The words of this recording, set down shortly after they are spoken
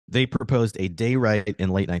They proposed a day rate in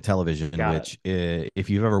late night television, Got it. which, if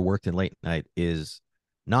you've ever worked in late night, is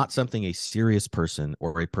not something a serious person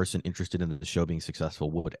or a person interested in the show being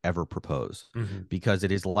successful would ever propose, Hmm. because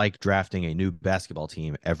it is like drafting a new basketball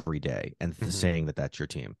team every day and Hmm. saying that that's your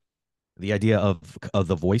team. The idea of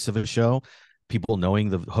the voice of a show, people knowing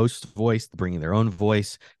the host's voice, bringing their own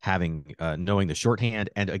voice, having knowing the shorthand,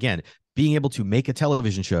 and again, being able to make a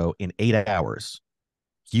television show in 8 hours.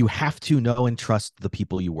 You have to know and trust the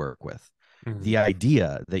people you work with. Hmm. The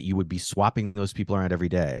idea that you would be swapping those people around every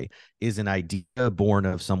day is an idea born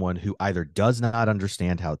of someone who either does not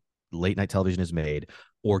understand how late night television is made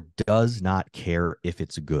or does not care if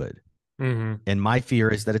it's good. Hmm. And my fear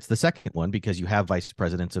is that it's the second one, because you have vice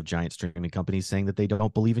presidents of giant streaming companies saying that they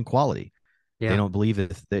don't believe in quality. They Yeah. don't believe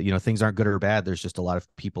that things aren't good or bad. There's just a lot of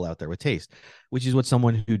people out there with taste, which is what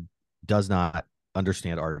someone who does not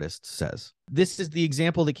understand artists says. This is the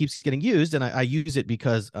example that keeps getting used, and I use it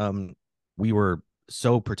because we were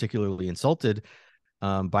so particularly insulted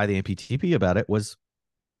by the MPTP about it. Was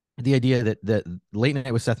the idea that Late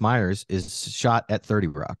Night with Seth Meyers is shot at 30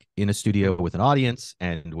 Rock in a studio Hmm. with an audience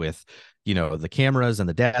and with the cameras and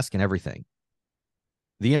the desk and everything.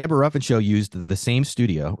 The Amber Ruffin Show used the same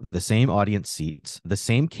studio, the same audience seats, the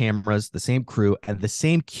same cameras, the same crew, and the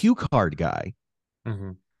same cue card guy.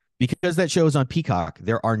 Hmm. Because that show is on Peacock,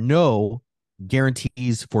 there are no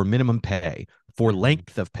guarantees for minimum pay, for Hmm.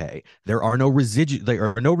 length of pay. There are no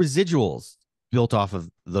residuals built off of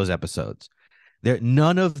those episodes.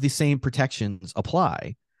 None of the same protections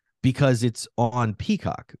apply because it's on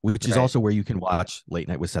Peacock, which is Right. also where you can watch Late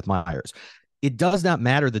Night with Seth Meyers. It does not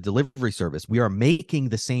matter the delivery service. We are making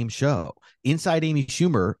the same show. Inside Amy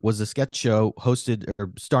Schumer was a sketch show hosted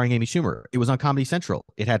or starring Amy Schumer. It was on Comedy Central.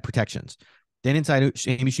 It had protections. Then Inside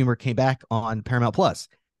Amy Schumer came back on Paramount Plus.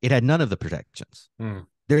 It had none of the protections. Mm.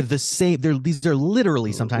 They're the same. These are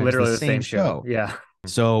literally sometimes the Literally the same same show. show. Yeah.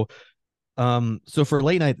 So so for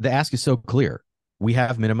late night, the ask is so clear. We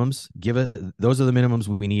have minimums. Those are the minimums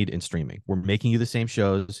we need in streaming. We're making you the same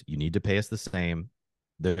shows. You need to pay us the same.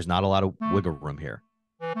 There's not a lot of wiggle room here.